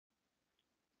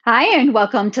Hi, and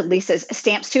welcome to Lisa's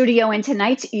Stamp Studio and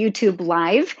tonight's YouTube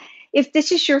Live. If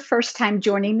this is your first time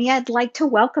joining me, I'd like to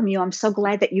welcome you. I'm so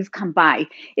glad that you've come by.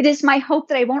 It is my hope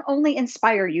that I won't only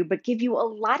inspire you, but give you a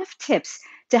lot of tips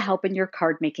to help in your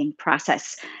card making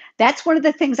process. That's one of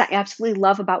the things I absolutely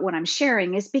love about what I'm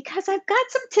sharing is because I've got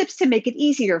some tips to make it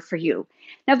easier for you.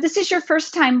 Now, if this is your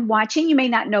first time watching, you may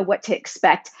not know what to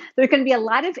expect. There's going to be a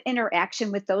lot of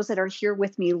interaction with those that are here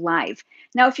with me live.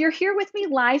 Now, if you're here with me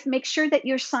live, make sure that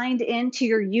you're signed in to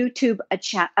your YouTube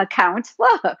account,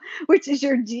 which is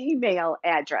your Gmail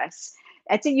address.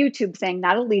 It's a YouTube thing,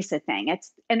 not a Lisa thing.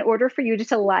 It's in order for you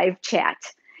to live chat.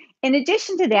 In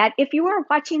addition to that, if you are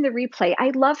watching the replay,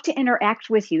 I'd love to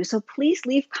interact with you. So please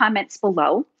leave comments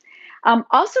below.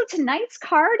 Also, tonight's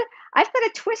card, I've got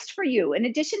a twist for you. In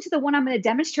addition to the one I'm going to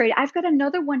demonstrate, I've got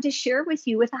another one to share with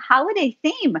you with a holiday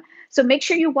theme. So make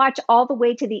sure you watch all the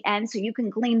way to the end so you can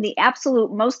glean the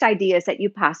absolute most ideas that you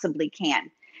possibly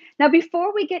can. Now,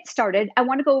 before we get started, I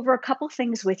want to go over a couple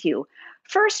things with you.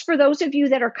 First, for those of you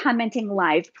that are commenting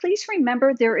live, please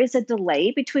remember there is a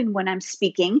delay between when I'm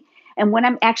speaking and when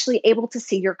I'm actually able to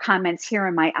see your comments here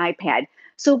on my iPad.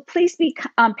 So please be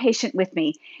patient with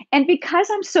me. And because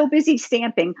I'm so busy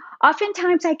stamping,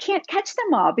 oftentimes I can't catch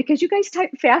them all because you guys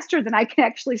type faster than I can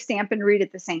actually stamp and read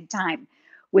at the same time,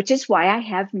 which is why I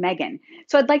have Megan.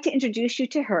 So I'd like to introduce you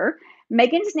to her.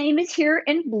 Megan's name is here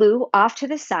in blue off to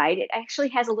the side. It actually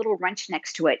has a little wrench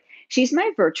next to it. She's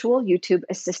my virtual YouTube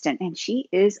assistant, and she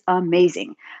is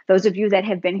amazing. Those of you that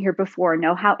have been here before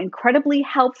know how incredibly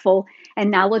helpful and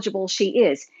knowledgeable she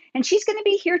is. And she's going to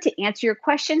be here to answer your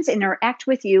questions, interact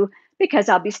with you, because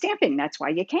I'll be stamping. That's why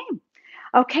you came.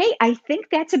 Okay, I think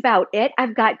that's about it.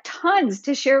 I've got tons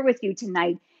to share with you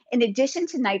tonight in addition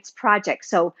to tonight's project.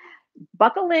 So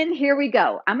buckle in, here we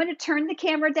go. I'm going to turn the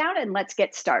camera down and let's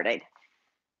get started.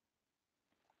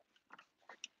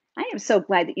 I am so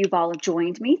glad that you've all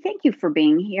joined me. Thank you for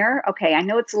being here. Okay, I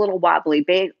know it's a little wobbly.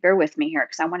 Bear with me here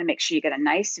because I want to make sure you get a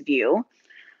nice view.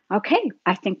 Okay,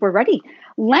 I think we're ready.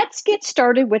 Let's get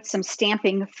started with some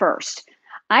stamping first.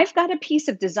 I've got a piece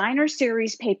of designer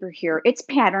series paper here. It's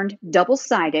patterned,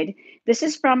 double-sided. This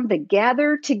is from the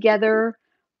Gather Together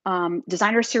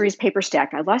designer series paper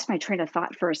stack. I lost my train of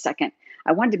thought for a second.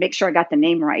 I wanted to make sure I got the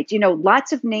name right. You know,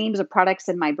 lots of names of products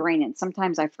in my brain, and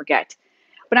sometimes I forget.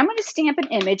 But I'm going to stamp an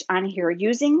image on here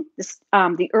using this,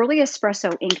 the early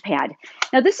espresso ink pad.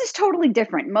 Now, this is totally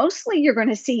different. Mostly you're going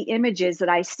to see images that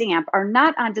I stamp are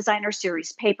not on designer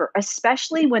series paper,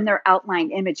 especially when they're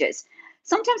outline images.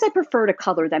 Sometimes I prefer to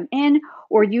color them in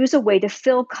or use a way to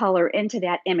fill color into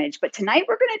that image. But tonight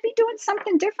we're going to be doing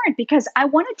something different because I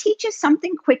want to teach you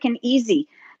something quick and easy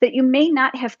that you may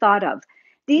not have thought of.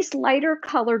 These lighter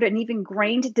colored and even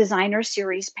grained designer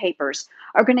series papers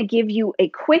are going to give you a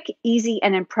quick, easy,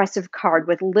 and impressive card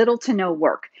with little to no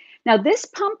work. Now, this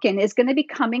pumpkin is going to be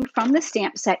coming from the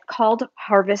stamp set called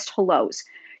Harvest Hellos.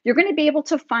 You're going to be able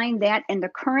to find that in the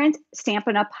current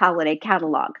Stampin' Up! Holiday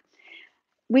catalog.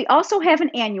 We also have an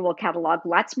annual catalog,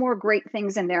 lots more great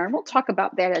things in there, and we'll talk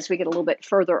about that as we get a little bit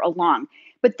further along.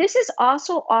 But this is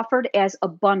also offered as a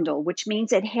bundle, which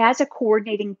means it has a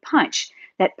coordinating punch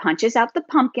that punches out the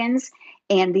pumpkins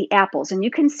and the apples. And you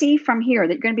can see from here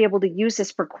that you're going to be able to use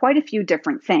this for quite a few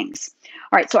different things.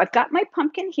 All right, so I've got my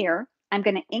pumpkin here. I'm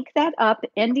going to ink that up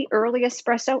in the early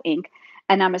espresso ink,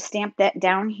 and I'm going to stamp that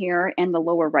down here in the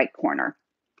lower right corner.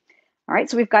 All right,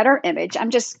 so we've got our image. I'm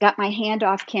just got my hand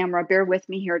off camera. Bear with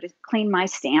me here to clean my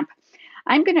stamp.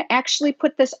 I'm going to actually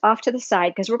put this off to the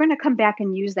side because we're going to come back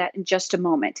and use that in just a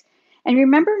moment. And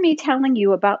remember me telling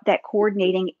you about that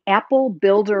coordinating apple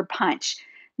builder punch.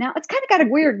 Now, it's kind of got a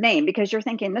weird name because you're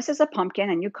thinking this is a pumpkin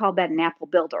and you call that an apple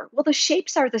builder. Well, the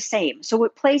shapes are the same, so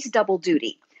it plays double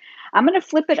duty. I'm going to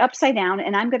flip it upside down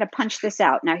and I'm going to punch this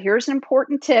out. Now, here's an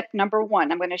important tip. Number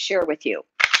one, I'm going to share with you.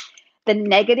 The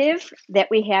negative that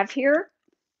we have here,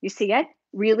 you see it?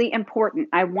 Really important.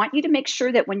 I want you to make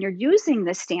sure that when you're using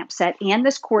this stamp set and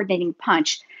this coordinating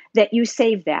punch, that you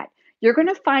save that. You're going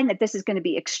to find that this is going to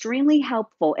be extremely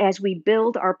helpful as we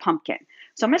build our pumpkin.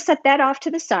 So I'm going to set that off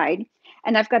to the side.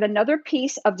 And I've got another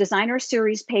piece of designer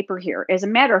series paper here. As a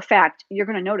matter of fact, you're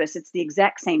going to notice it's the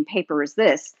exact same paper as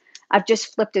this. I've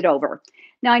just flipped it over.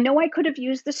 Now, I know I could have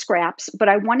used the scraps, but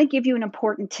I want to give you an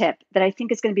important tip that I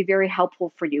think is going to be very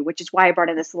helpful for you, which is why I brought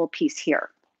in this little piece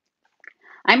here.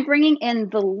 I'm bringing in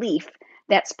the leaf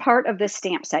that's part of this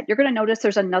stamp set. You're going to notice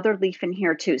there's another leaf in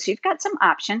here too. So you've got some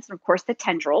options, and of course the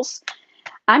tendrils.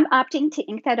 I'm opting to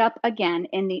ink that up again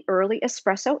in the early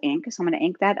espresso ink, so I'm going to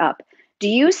ink that up. Do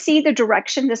you see the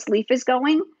direction this leaf is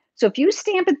going? So if you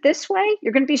stamp it this way,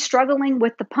 you're going to be struggling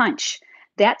with the punch.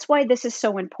 That's why this is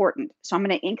so important. So I'm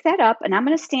going to ink that up and I'm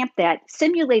going to stamp that,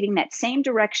 simulating that same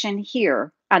direction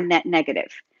here on that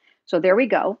negative. So there we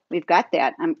go. We've got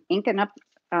that. I'm inking up,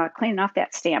 cleaning off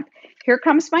that stamp. Here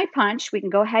comes my punch. We can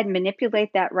go ahead and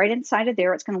manipulate that right inside of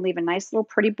there. It's going to leave a nice little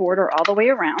pretty border all the way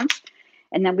around.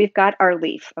 And then we've got our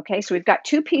leaf. Okay, so we've got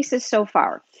two pieces so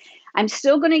far. I'm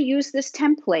still going to use this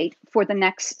template for the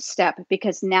next step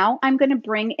because now I'm going to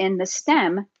bring in the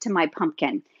stem to my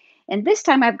pumpkin. And this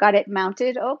time I've got it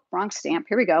mounted, oh, wrong stamp,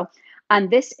 here we go, on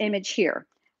this image here.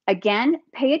 Again,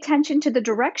 pay attention to the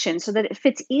direction so that it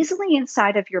fits easily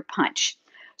inside of your punch.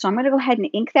 So I'm going to go ahead and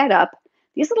ink that up.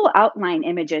 These little outline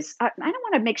images, I don't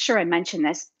want to make sure I mention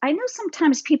this. I know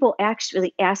sometimes people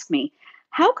actually ask me,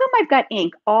 how come I've got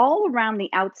ink all around the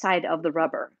outside of the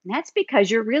rubber? And that's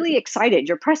because you're really excited.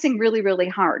 You're pressing really, really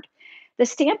hard. The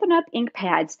Stampin' Up! Ink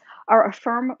pads are a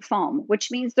firm foam,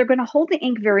 which means they're going to hold the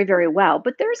ink very, very well,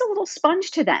 but there's a little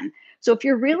sponge to them. So if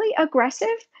you're really aggressive,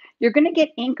 you're going to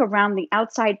get ink around the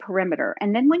outside perimeter.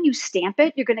 And then when you stamp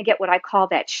it, you're going to get what I call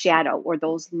that shadow or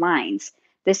those lines,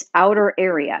 this outer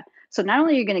area. So not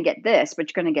only are you going to get this, but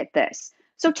you're going to get this.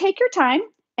 So take your time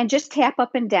and just tap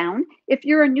up and down. If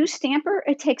you're a new stamper,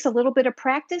 it takes a little bit of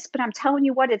practice, but I'm telling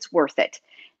you what, it's worth it.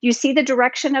 You see the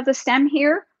direction of the stem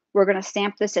here? We're going to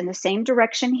stamp this in the same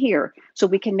direction here so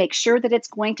we can make sure that it's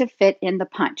going to fit in the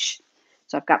punch.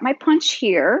 So I've got my punch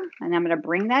here, and I'm going to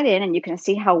bring that in, and you can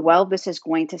see how well this is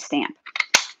going to stamp.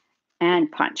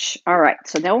 And punch. All right,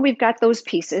 so now we've got those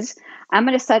pieces. I'm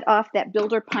going to set off that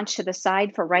builder punch to the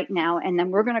side for right now, and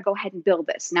then we're going to go ahead and build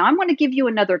this. Now I'm going to give you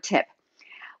another tip.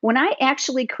 When I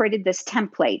actually created this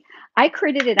template, I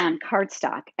created it on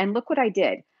cardstock, and look what I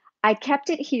did. I kept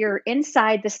it here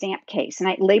inside the stamp case, and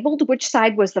I labeled which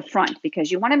side was the front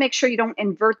because you want to make sure you don't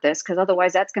invert this because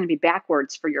otherwise that's going to be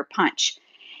backwards for your punch.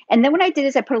 And then what I did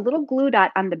is I put a little glue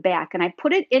dot on the back, and I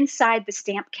put it inside the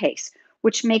stamp case,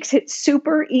 which makes it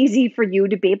super easy for you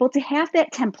to be able to have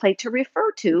that template to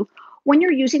refer to when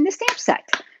you're using the stamp set.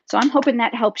 So I'm hoping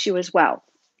that helps you as well.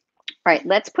 All right,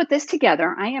 let's put this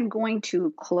together. I am going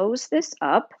to close this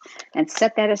up and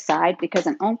set that aside because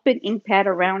an open ink pad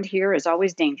around here is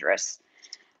always dangerous.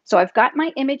 So I've got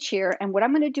my image here, and what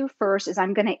I'm going to do first is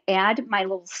I'm going to add my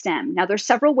little stem. Now, there's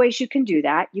several ways you can do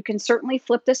that. You can certainly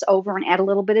flip this over and add a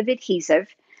little bit of adhesive,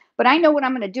 but I know what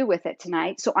I'm going to do with it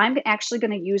tonight, so I'm actually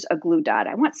going to use a glue dot.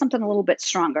 I want something a little bit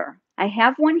stronger. I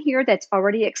have one here that's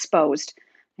already exposed.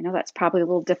 I know that's probably a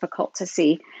little difficult to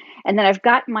see. And then I've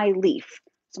got my leaf.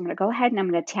 So I'm going to go ahead and I'm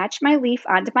going to attach my leaf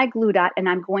onto my glue dot, and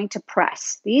I'm going to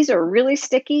press. These are really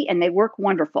sticky and they work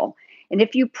wonderful. And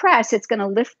if you press, it's going to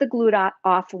lift the glue dot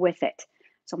off with it.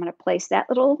 So I'm going to place that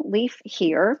little leaf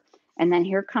here, and then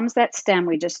here comes that stem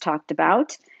we just talked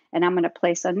about. And I'm going to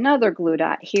place another glue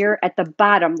dot here at the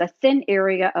bottom, the thin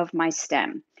area of my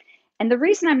stem. And the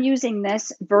reason I'm using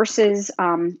this versus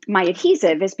my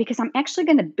adhesive is because I'm actually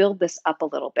going to build this up a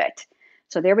little bit.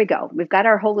 So there we go. We've got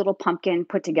our whole little pumpkin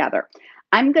put together.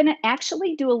 I'm going to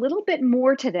actually do a little bit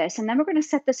more to this, and then we're going to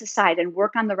set this aside and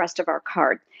work on the rest of our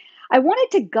card. I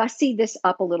wanted to gussy this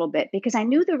up a little bit because I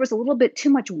knew there was a little bit too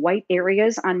much white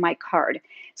areas on my card.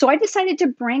 So I decided to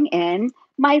bring in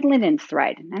my linen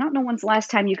thread. I don't know when's the last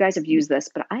time you guys have used this,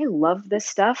 but I love this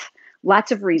stuff.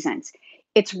 Lots of reasons.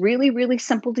 It's really, really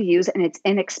simple to use, and it's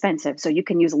inexpensive. So you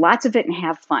can use lots of it and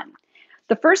have fun.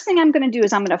 The first thing I'm going to do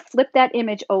is I'm going to flip that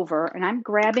image over, and I'm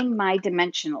grabbing my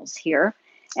dimensionals here.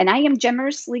 And I am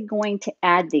generously going to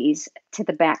add these to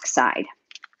the back side.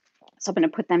 So I'm going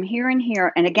to put them here and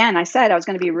here. And again, I said I was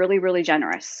going to be really, really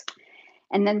generous.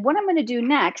 And then what I'm going to do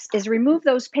next is remove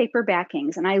those paper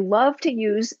backings. And I love to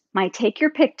use my Take Your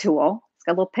Pick tool. It's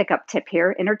got a little pickup tip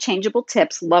here, interchangeable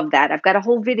tips. Love that. I've got a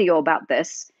whole video about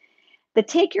this. The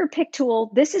Take Your Pick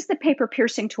tool, this is the paper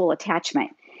piercing tool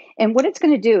attachment. And what it's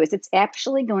going to do is it's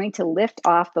actually going to lift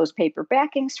off those paper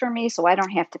backings for me so I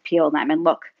don't have to peel them. And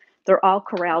look, they're all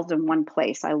corralled in one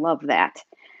place. I love that.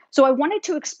 So I wanted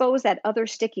to expose that other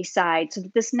sticky side so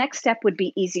that this next step would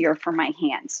be easier for my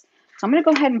hands. So I'm going to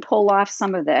go ahead and pull off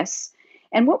some of this.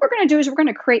 And what we're going to do is we're going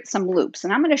to create some loops.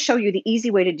 And I'm going to show you the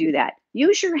easy way to do that.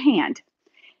 Use your hand.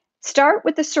 Start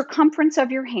with the circumference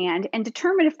of your hand and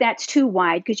determine if that's too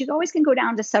wide because you always can go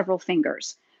down to several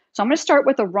fingers. So I'm going to start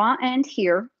with a raw end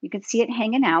here. You can see it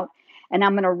hanging out. And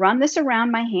I'm going to run this around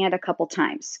my hand a couple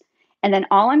times. And then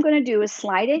all I'm going to do is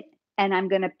slide it, and I'm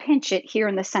going to pinch it here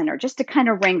in the center just to kind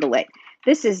of wrangle it.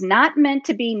 This is not meant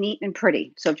to be neat and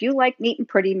pretty. So if you like neat and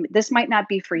pretty, this might not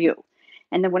be for you.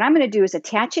 And then what I'm going to do is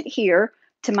attach it here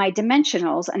to my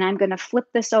dimensionals, and I'm going to flip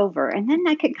this over. And then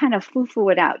I can kind of foo-foo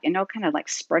it out, kind of like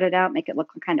spread it out, make it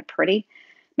look kind of pretty,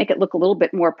 make it look a little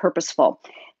bit more purposeful.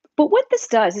 But what this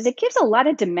does is it gives a lot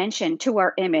of dimension to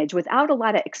our image without a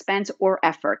lot of expense or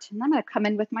effort. And I'm going to come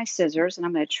in with my scissors and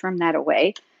I'm going to trim that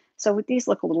away. So these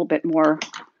look a little bit more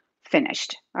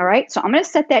finished. All right, so I'm going to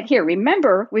set that here.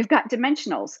 Remember, we've got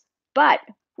dimensionals, but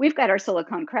we've got our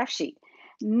silicone craft sheet.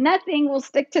 Nothing will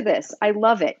stick to this. I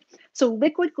love it. So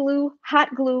liquid glue,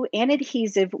 hot glue, and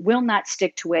adhesive will not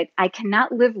stick to it. I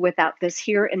cannot live without this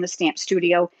here in the stamp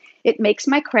studio. It makes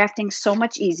my crafting so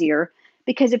much easier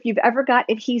because if you've ever got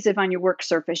adhesive on your work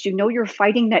surface, you know you're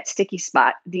fighting that sticky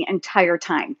spot the entire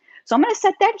time. So I'm going to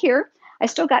set that here. I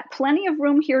still got plenty of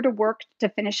room here to work to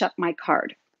finish up my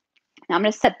card. Now I'm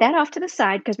going to set that off to the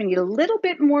side because we need a little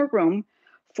bit more room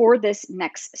for this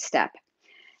next step.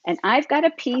 And I've got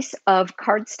a piece of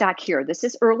cardstock here. This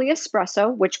is early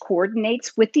espresso, which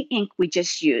coordinates with the ink we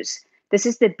just used. This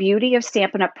is the beauty of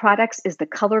Stampin' Up! Products is the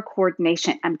color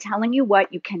coordination. I'm telling you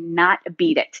what, you cannot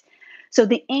beat it. So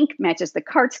the ink matches the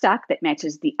cardstock, that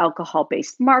matches the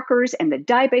alcohol-based markers and the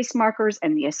dye-based markers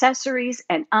and the accessories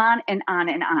and on and on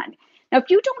and on. Now,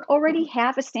 if you don't already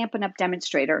have a Stampin' Up!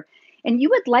 Demonstrator and you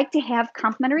would like to have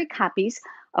complimentary copies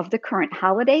of the current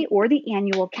holiday or the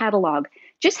annual catalog,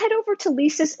 just head over to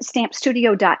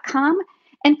lisasstampstudio.com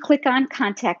and click on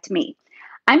Contact Me.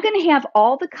 I'm going to have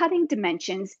all the cutting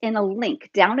dimensions in a link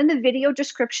down in the video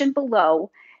description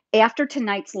below after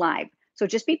tonight's live. So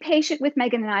just be patient with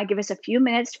Megan and I. Give us a few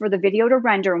minutes for the video to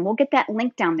render, and we'll get that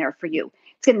link down there for you.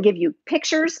 It's going to give you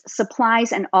pictures,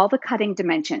 supplies, and all the cutting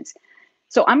dimensions.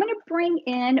 So I'm going to bring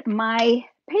in my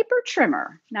paper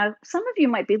trimmer. Now, some of you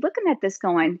might be looking at this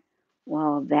going,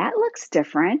 well, that looks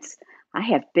different. I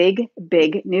have big,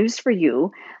 big news for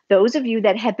you. Those of you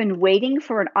that have been waiting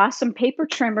for an awesome paper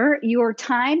trimmer, your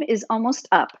time is almost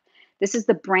up. This is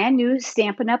the brand new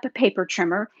Stampin' Up! Paper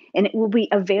trimmer, and it will be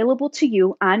available to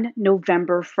you on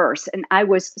November 1st. And I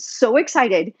was so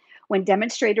excited when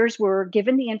demonstrators were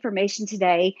given the information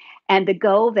today and the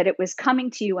go that it was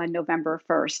coming to you on November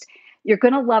 1st. You're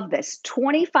going to love this.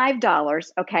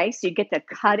 $25, okay? So you get the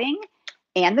cutting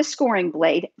and the scoring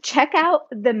blade. Check out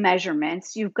the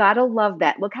measurements. You've got to love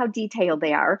that. Look how detailed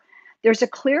they are. There's a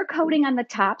clear coating on the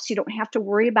top, so you don't have to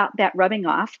worry about that rubbing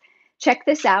off. Check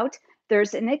this out.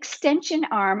 There's an extension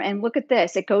arm, and look at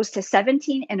this. It goes to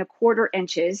 17¼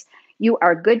 inches. You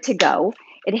are good to go.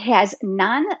 It has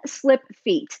non-slip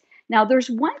feet. Now, there's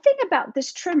one thing about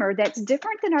this trimmer that's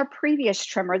different than our previous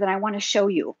trimmer that I want to show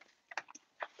you.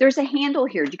 There's a handle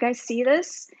here. Do you guys see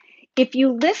this? If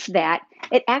you lift that,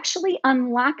 it actually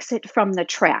unlocks it from the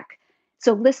track.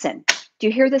 So listen, do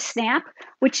you hear the snap?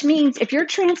 Which means if you're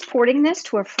transporting this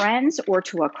to a friend's or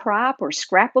to a crop or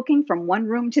scrapbooking from one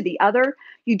room to the other,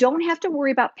 you don't have to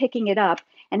worry about picking it up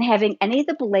and having any of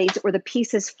the blades or the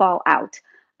pieces fall out.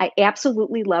 I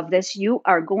absolutely love this. You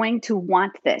are going to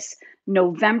want this.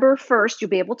 November 1st, you'll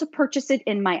be able to purchase it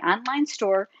in my online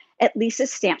store at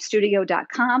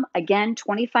lisasstampstudio.com. Again,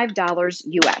 $25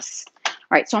 US. All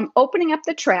right, so I'm opening up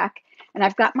the track and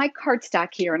I've got my cardstock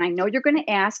here, and I know you're going to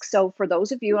ask. So for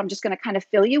those of you, I'm just going to kind of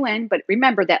fill you in, but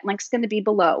remember that link's going to be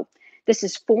below. This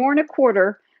is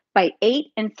 4¼ by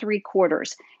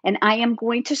 8¾ and I am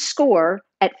going to score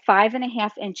at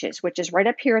 5½ inches, which is right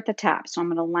up here at the top. So I'm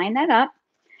going to line that up.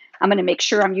 I'm going to make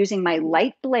sure I'm using my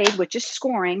light blade, which is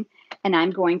scoring, and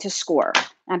I'm going to score.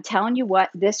 I'm telling you what,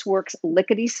 this works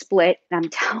lickety-split. And I'm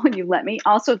telling you, let me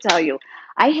also tell you,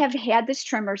 I have had this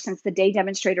trimmer since the day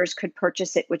demonstrators could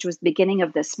purchase it, which was the beginning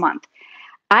of this month.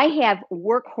 I have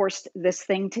workhorsed this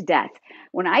thing to death.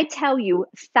 When I tell you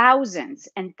thousands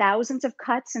and thousands of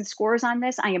cuts and scores on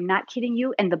this, I am not kidding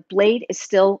you, and the blade is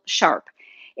still sharp.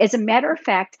 As a matter of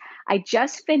fact, I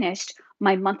just finished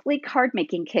my monthly card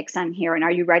making kicks on here. And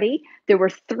are you ready? There were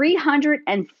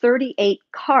 338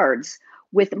 cards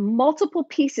with multiple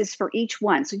pieces for each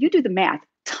one. So you do the math.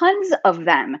 Tons of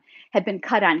them have been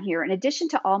cut on here, in addition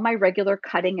to all my regular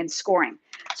cutting and scoring.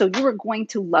 So you are going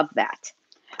to love that.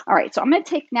 All right, so I'm going to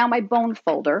take now my bone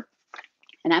folder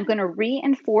and I'm going to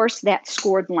reinforce that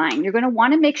scored line. You're going to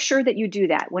want to make sure that you do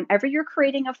that. Whenever you're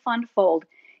creating a fun fold,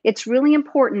 it's really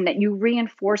important that you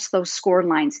reinforce those score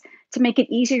lines to make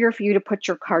it easier for you to put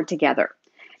your card together.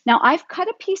 Now, I've cut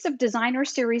a piece of designer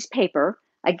series paper,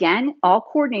 again, all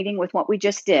coordinating with what we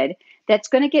just did, that's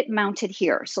going to get mounted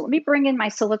here. So let me bring in my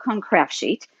silicone craft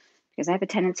sheet because I have a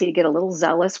tendency to get a little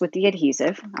zealous with the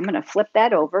adhesive. I'm going to flip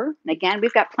that over. And again,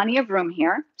 we've got plenty of room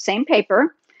here. Same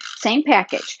paper, same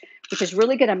package, which is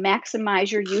really going to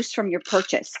maximize your use from your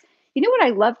purchase. You know what I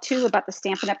love too about the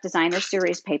Stampin' Up! Designer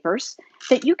Series papers?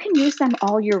 That you can use them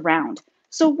all year round.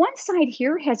 So one side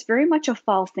here has very much a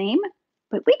fall theme,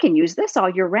 but we can use this all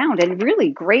year round and really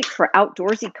great for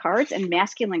outdoorsy cards and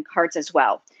masculine cards as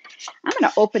well. I'm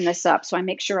going to open this up so I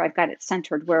make sure I've got it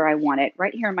centered where I want it,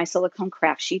 right here in my silicone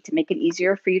craft sheet to make it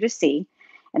easier for you to see.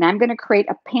 And I'm going to create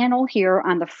a panel here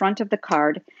on the front of the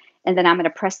card, and then I'm going to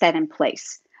press that in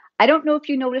place. I don't know if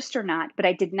you noticed or not, but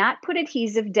I did not put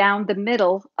adhesive down the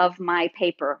middle of my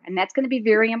paper, and that's going to be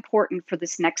very important for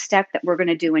this next step that we're going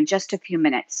to do in just a few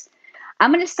minutes.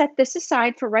 I'm going to set this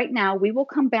aside for right now. We will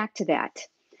come back to that.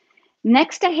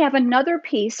 Next, I have another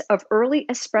piece of early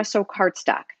espresso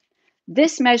cardstock.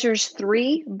 This measures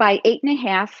 3 by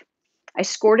 8.5. I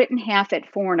scored it in half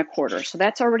at 4.25. So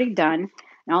that's already done.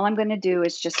 And all I'm going to do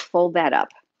is just fold that up.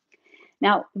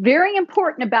 Now, very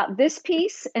important about this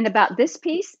piece and about this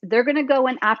piece, they're going to go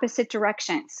in opposite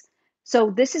directions. So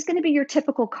this is going to be your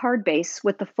typical card base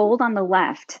with the fold on the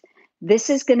left. This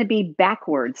is going to be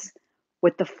backwards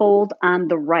with the fold on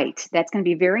the right. That's going to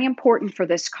be very important for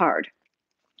this card.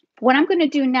 What I'm going to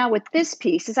do now with this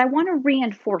piece is I want to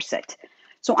reinforce it.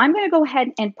 So I'm going to go ahead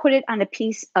and put it on a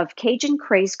piece of Cajun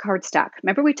Craze cardstock.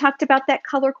 Remember we talked about that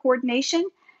color coordination?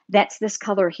 That's this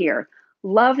color here.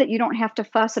 Love that you don't have to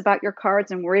fuss about your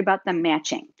cards and worry about them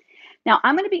matching. Now,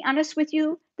 I'm going to be honest with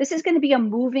you. This is going to be a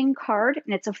moving card,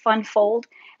 and it's a fun fold,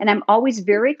 and I'm always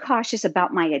very cautious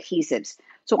about my adhesives.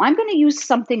 So I'm going to use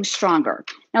something stronger.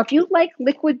 Now, if you like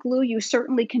liquid glue, you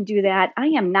certainly can do that. I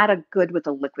am not a good with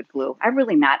a liquid glue. I'm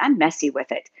really not. I'm messy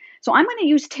with it. So I'm going to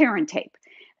use tear and tape.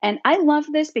 And I love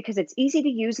this because it's easy to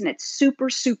use and it's super,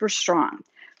 super strong.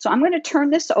 So I'm going to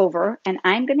turn this over and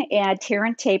I'm going to add tear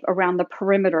and tape around the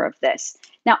perimeter of this.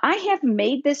 Now, I have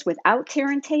made this without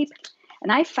tear and tape.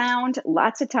 And I found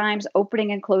lots of times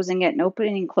opening and closing it and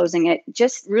opening and closing it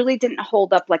just really didn't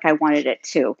hold up like I wanted it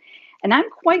to. And I'm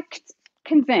quite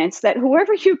convinced that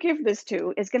whoever you give this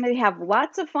to is going to have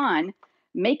lots of fun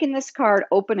making this card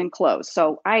open and close.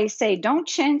 So I say don't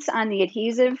chintz on the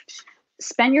adhesive.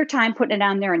 Spend your time putting it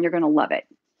on there and you're going to love it.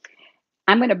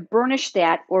 I'm going to burnish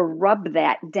that or rub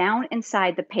that down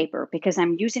inside the paper because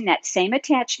I'm using that same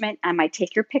attachment on my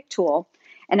Take Your Pick tool,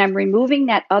 and I'm removing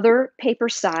that other paper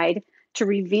side to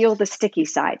reveal the sticky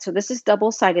side. So this is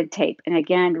double-sided tape, and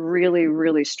again, really,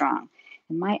 really strong.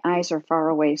 And my eyes are far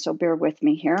away, so bear with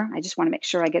me here. I just want to make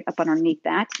sure I get up underneath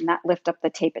that and not lift up the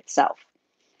tape itself.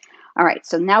 All right,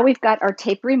 so now we've got our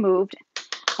tape removed,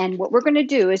 and what we're going to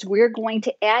do is we're going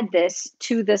to add this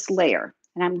to this layer.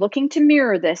 And I'm looking to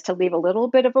mirror this to leave a little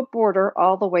bit of a border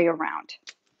all the way around.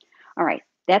 All right,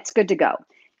 that's good to go.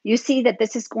 You see that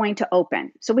this is going to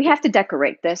open. So we have to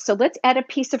decorate this. So let's add a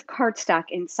piece of cardstock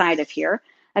inside of here.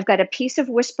 I've got a piece of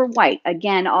Whisper White.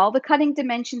 Again, all the cutting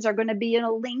dimensions are going to be in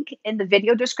a link in the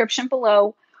video description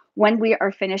below when we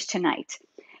are finished tonight.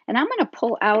 And I'm going to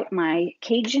pull out my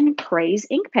Cajun Craze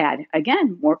ink pad.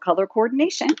 Again, more color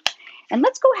coordination. And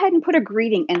let's go ahead and put a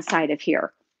greeting inside of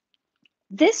here.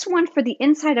 This one for the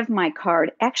inside of my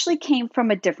card actually came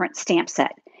from a different stamp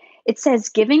set. It says,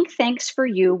 "Giving thanks for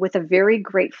you with a very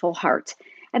grateful heart."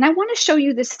 And I want to show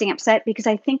you this stamp set because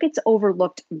I think it's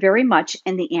overlooked very much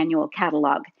in the annual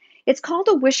catalog. It's called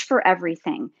A Wish for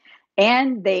Everything.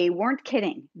 And they weren't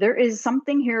kidding. There is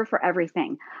something here for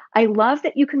everything. I love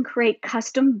that you can create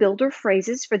custom builder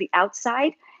phrases for the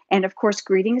outside and, of course,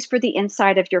 greetings for the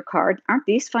inside of your card. Aren't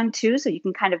these fun too? So you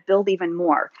can kind of build even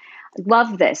more.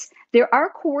 Love this. There are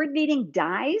coordinating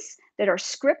dies that are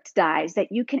script dies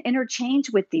that you can interchange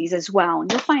with these as well.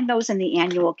 And you'll find those in the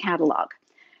annual catalog.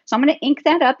 So I'm going to ink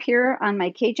that up here on my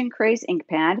Cajun Craze ink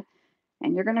pad.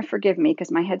 And you're going to forgive me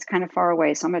because my head's kind of far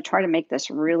away. So I'm going to try to make this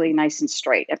really nice and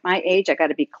straight. At my age, I got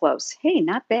to be close. Hey,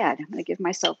 not bad. I'm going to give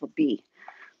myself a B.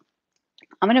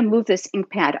 I'm going to move this ink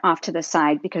pad off to the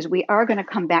side because we are going to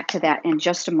come back to that in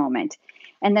just a moment.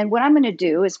 And then what I'm going to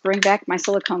do is bring back my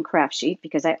silicone craft sheet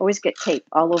because I always get tape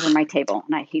all over my table.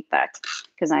 And I hate that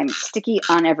because I'm sticky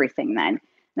on everything then.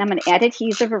 And I'm going to add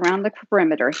adhesive around the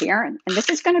perimeter here. And this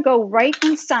is going to go right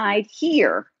inside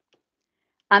here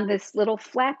on this little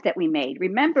flap that we made.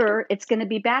 Remember, it's going to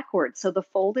be backwards. So the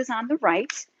fold is on the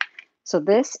right. So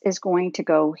this is going to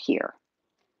go here.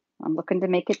 I'm looking to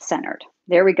make it centered.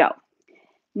 There we go.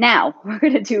 Now we're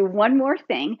going to do one more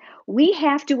thing. We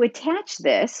have to attach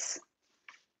this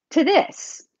to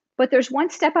this, but there's one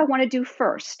step I want to do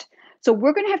first. So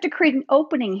we're going to have to create an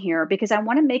opening here because I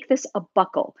want to make this a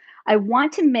buckle. I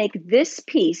want to make this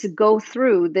piece go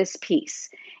through this piece.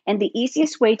 And the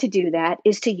easiest way to do that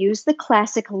is to use the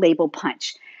classic label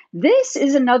punch. This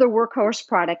is another workhorse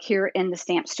product here in the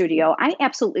Stamp Studio. I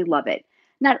absolutely love it.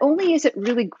 Not only is it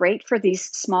really great for these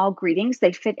small greetings,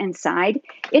 they fit inside,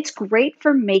 it's great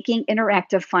for making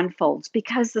interactive fun folds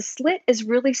because the slit is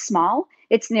really small.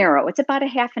 It's narrow. It's about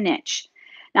 1/2 inch.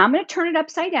 Now I'm going to turn it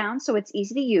upside down so it's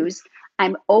easy to use.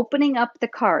 I'm opening up the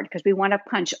card because we want to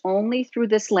punch only through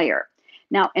this layer.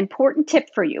 Now, important tip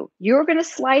for you. You're going to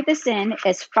slide this in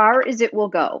as far as it will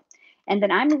go. And then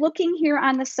I'm looking here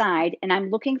on the side and I'm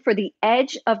looking for the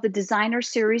edge of the designer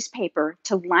series paper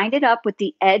to line it up with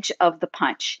the edge of the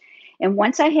punch. And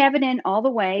once I have it in all the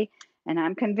way and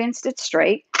I'm convinced it's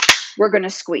straight, we're going to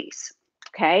squeeze.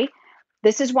 Okay.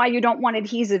 This is why you don't want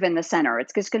adhesive in the center.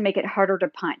 It's just going to make it harder to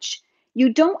punch.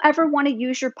 You don't ever want to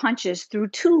use your punches through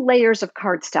 2 layers of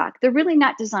cardstock. They're really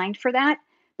not designed for that.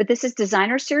 But this is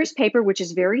designer series paper, which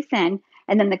is very thin,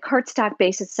 and then the cardstock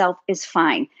base itself is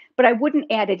fine. But I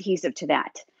wouldn't add adhesive to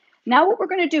that. Now what we're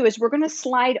going to do is we're going to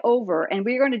slide over, and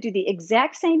we're going to do the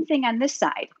exact same thing on this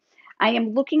side. I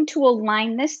am looking to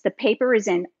align this. The paper is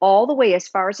in all the way as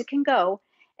far as it can go,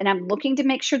 and I'm looking to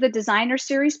make sure the designer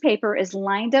series paper is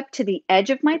lined up to the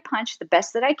edge of my punch the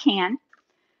best that I can.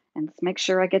 And let's make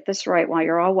sure I get this right while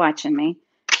you're all watching me.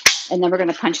 And then we're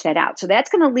going to punch that out. So that's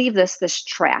going to leave this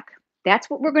track. That's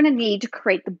what we're going to need to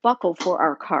create the buckle for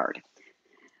our card.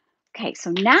 Okay,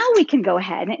 so now we can go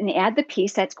ahead and add the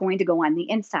piece that's going to go on the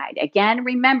inside. Again,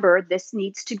 remember, this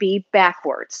needs to be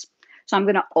backwards. So I'm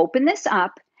going to open this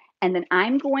up, and then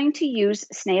I'm going to use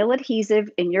snail adhesive.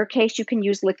 In your case, you can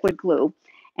use liquid glue.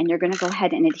 And you're going to go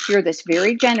ahead and adhere this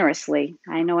very generously.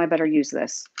 I know I better use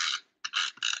this,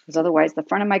 because otherwise the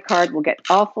front of my card will get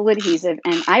all full adhesive,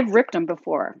 and I've ripped them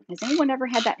before. Has anyone ever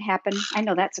had that happen? I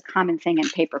know that's a common thing in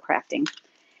paper crafting.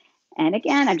 And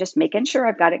again, I'm just making sure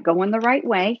I've got it going the right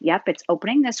way. Yep, it's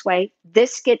opening this way.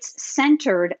 This gets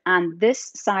centered on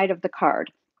this side of the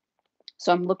card.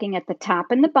 So I'm looking at the top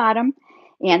and the bottom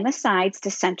and the sides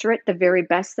to center it the very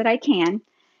best that I can,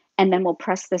 and then we'll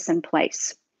press this in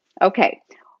place. Okay,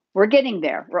 we're getting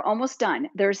there. We're almost done.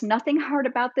 There's nothing hard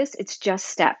about this. It's just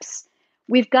steps.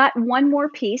 We've got one more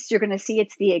piece. You're going to see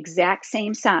it's the exact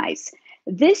same size.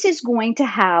 This is going to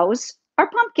house our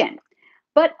pumpkin.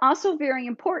 But also very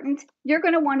important, you're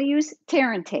going to want to use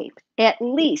tear and tape, at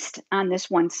least on this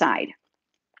one side.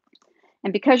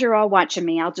 And because you're all watching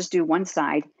me, I'll just do one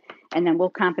side, and then we'll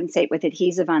compensate with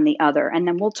adhesive on the other. And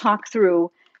then we'll talk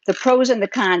through the pros and the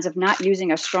cons of not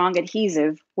using a strong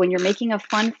adhesive when you're making a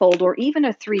fun fold or even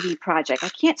a 3D project. I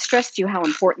can't stress to you how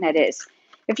important that is.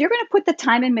 If you're going to put the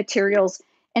time and materials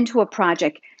into a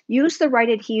project, use the right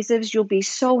adhesives. You'll be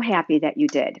so happy that you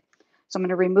did. So I'm going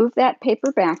to remove that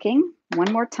paper backing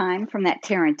one more time from that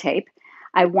tear and tape.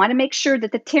 I want to make sure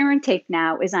that the tear and tape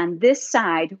now is on this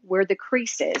side where the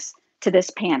crease is to this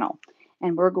panel.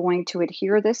 And we're going to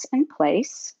adhere this in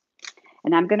place.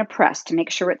 And I'm going to press to make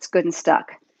sure it's good and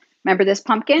stuck. Remember this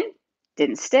pumpkin?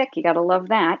 Didn't stick. You got to love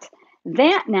that.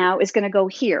 That now is going to go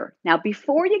here. Now,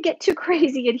 before you get too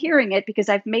crazy adhering it, because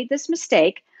I've made this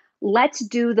mistake, let's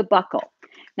do the buckle.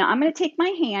 Now, I'm going to take my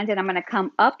hand and I'm going to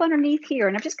come up underneath here,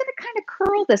 and I'm just going to kind of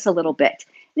curl this a little bit.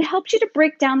 It helps you to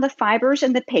break down the fibers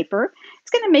and the paper. It's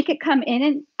going to make it come in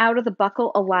and out of the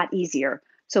buckle a lot easier.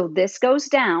 So this goes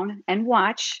down, and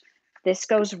watch, this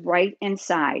goes right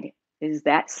inside. Is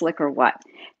that slick or what?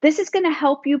 This is going to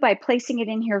help you by placing it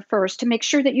in here first to make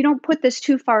sure that you don't put this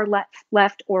too far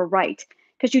left or right,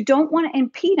 because you don't want to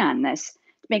impede on this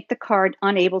to make the card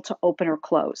unable to open or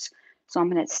close. So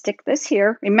I'm going to stick this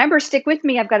here. Remember, stick with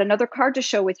me. I've got another card to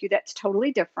show with you that's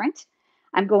totally different.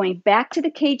 I'm going back to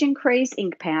the Cajun Craze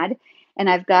ink pad, and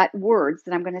I've got words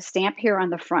that I'm going to stamp here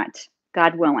on the front,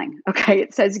 God willing. Okay,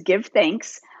 it says give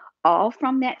thanks, all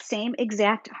from that same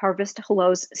exact Harvest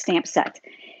Hellos stamp set.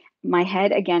 My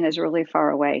head, again, is really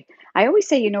far away. I always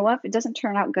say, you know what, if it doesn't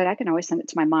turn out good, I can always send it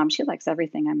to my mom. She likes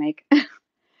everything I make.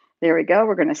 There we go.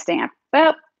 We're going to stamp.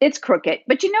 Well, it's crooked,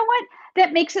 but you know what?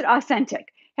 That makes it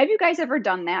authentic. Have you guys ever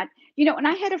done that? You know, and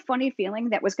I had a funny feeling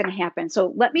that was going to happen.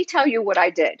 So let me tell you what I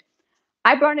did.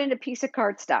 I brought in a piece of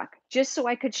cardstock just so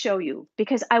I could show you,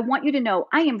 because I want you to know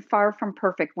I am far from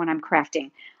perfect when I'm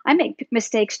crafting. I make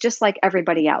mistakes just like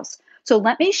everybody else. So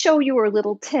let me show you a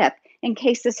little tip in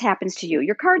case this happens to you.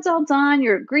 Your card's all done,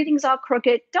 your greeting's all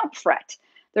crooked. Don't fret.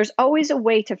 There's always a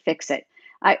way to fix it.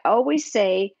 I always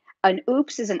say an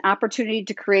oops is an opportunity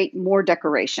to create more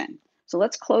decoration. So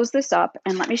let's close this up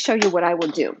and let me show you what I will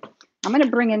do. I'm going to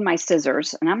bring in my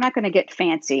scissors, and I'm not going to get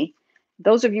fancy.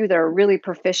 Those of you that are really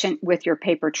proficient with your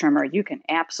paper trimmer, you can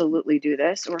absolutely do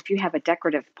this. Or if you have a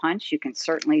decorative punch, you can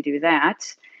certainly do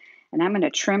that. And I'm going to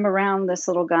trim around this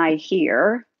little guy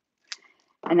here.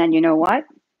 And then you know what?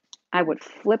 I would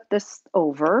flip this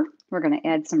over. We're going to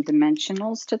add some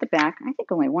dimensionals to the back. I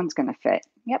think only one's going to fit.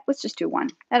 Yep, let's just do one.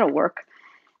 That'll work.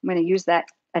 I'm going to use that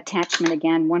attachment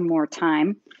again one more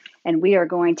time. And we are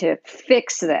going to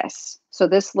fix this so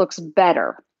this looks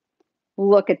better.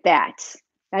 Look at that.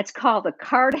 That's called a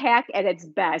card hack at its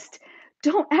best.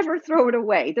 Don't ever throw it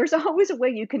away. There's always a way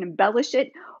you can embellish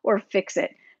it or fix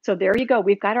it. So there you go.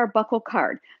 We've got our buckle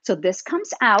card. So this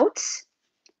comes out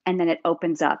and then it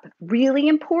opens up. Really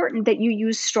important that you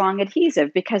use strong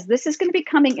adhesive because this is going to be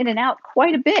coming in and out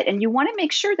quite a bit. And you want to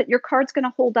make sure that your card's going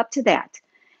to hold up to that.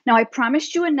 Now, I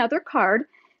promised you another card.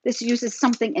 This uses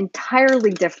something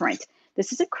entirely different.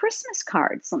 This is a Christmas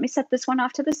card. So let me set this one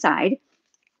off to the side.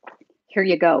 Here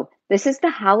you go. This is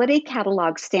the holiday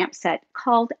catalog stamp set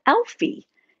called Elfie.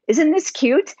 Isn't this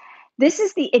cute? This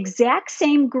is the exact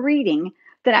same greeting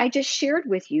that I just shared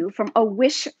with you from A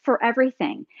Wish for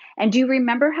Everything. And do you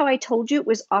remember how I told you it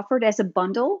was offered as a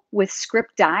bundle with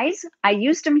script dies? I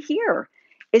used them here.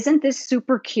 Isn't this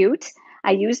super cute?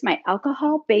 I used my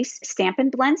alcohol-based Stampin'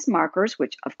 Blends markers,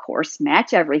 which of course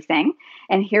match everything.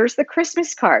 And here's the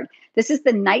Christmas card. This is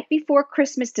the Night Before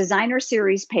Christmas Designer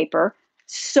Series paper.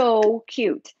 So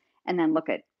cute. And then look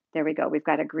at, there we go. We've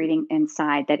got a greeting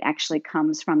inside that actually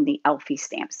comes from the Elfie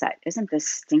stamp set. Isn't this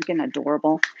stinking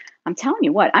adorable? I'm telling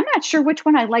you what, I'm not sure which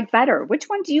one I like better. Which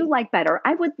one do you like better?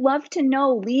 I would love to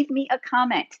know. Leave me a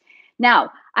comment.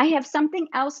 Now, I have something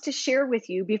else to share with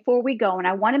you before we go, and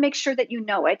I want to make sure that you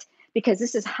know it because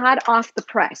this is hot off the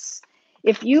press.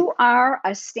 If you are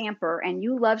a stamper and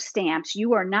you love stamps,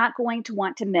 you are not going to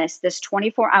want to miss this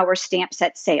 24-hour stamp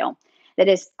set sale. That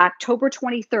is October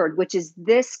 23rd, which is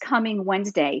this coming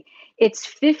Wednesday. It's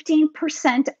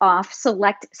 15% off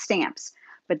select stamps.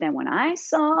 But then when I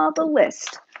saw the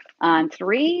list on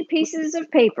 3 pieces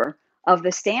of paper of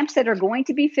the stamps that are going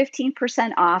to be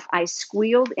 15% off, I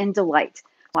squealed in delight.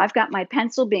 Well, I've got my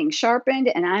pencil being sharpened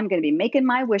and I'm going to be making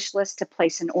my wish list to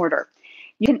place an order.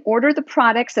 You can order the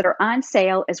products that are on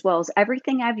sale as well as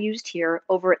everything I've used here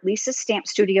over at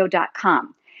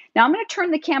lisastampstudio.com. Now I'm going to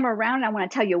turn the camera around and I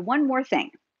want to tell you one more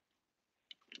thing.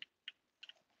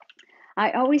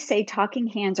 I always say talking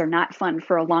hands are not fun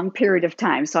for a long period of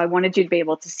time, so I wanted you to be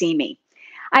able to see me.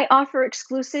 I offer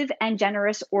exclusive and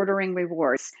generous ordering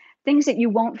rewards, things that you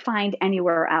won't find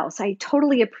anywhere else. I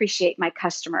totally appreciate my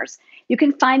customers. You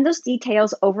can find those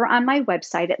details over on my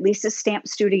website at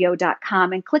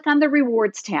lisastampstudio.com and click on the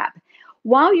rewards tab.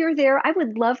 While you're there, I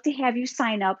would love to have you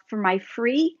sign up for my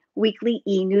free weekly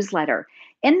e-newsletter.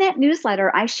 In that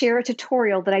newsletter, I share a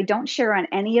tutorial that I don't share on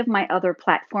any of my other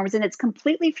platforms, and it's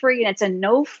completely free and it's a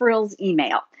no frills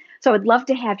email. So I'd love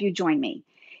to have you join me.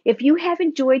 If you have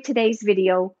enjoyed today's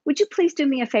video, would you please do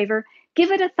me a favor? Give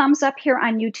it a thumbs up here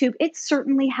on YouTube. It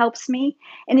certainly helps me.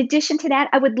 In addition to that,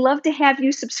 I would love to have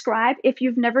you subscribe if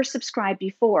you've never subscribed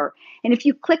before. And if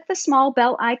you click the small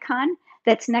bell icon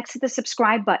that's next to the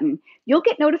subscribe button, you'll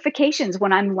get notifications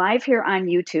when I'm live here on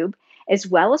YouTube, as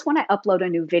well as when I upload a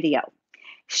new video.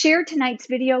 Share tonight's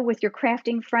video with your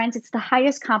crafting friends. It's the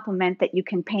highest compliment that you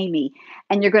can pay me.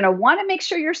 And you're going to want to make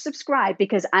sure you're subscribed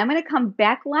because I'm going to come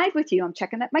back live with you. I'm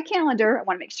checking at my calendar. I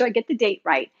want to make sure I get the date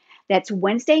right. That's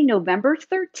Wednesday, November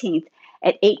 13th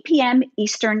at 8 p.m.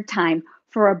 Eastern Time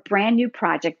for a brand new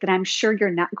project that I'm sure you're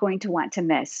not going to want to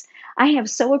miss. I have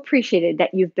so appreciated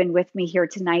that you've been with me here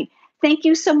tonight. Thank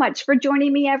you so much for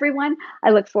joining me, everyone. I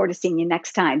look forward to seeing you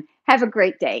next time. Have a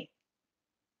great day.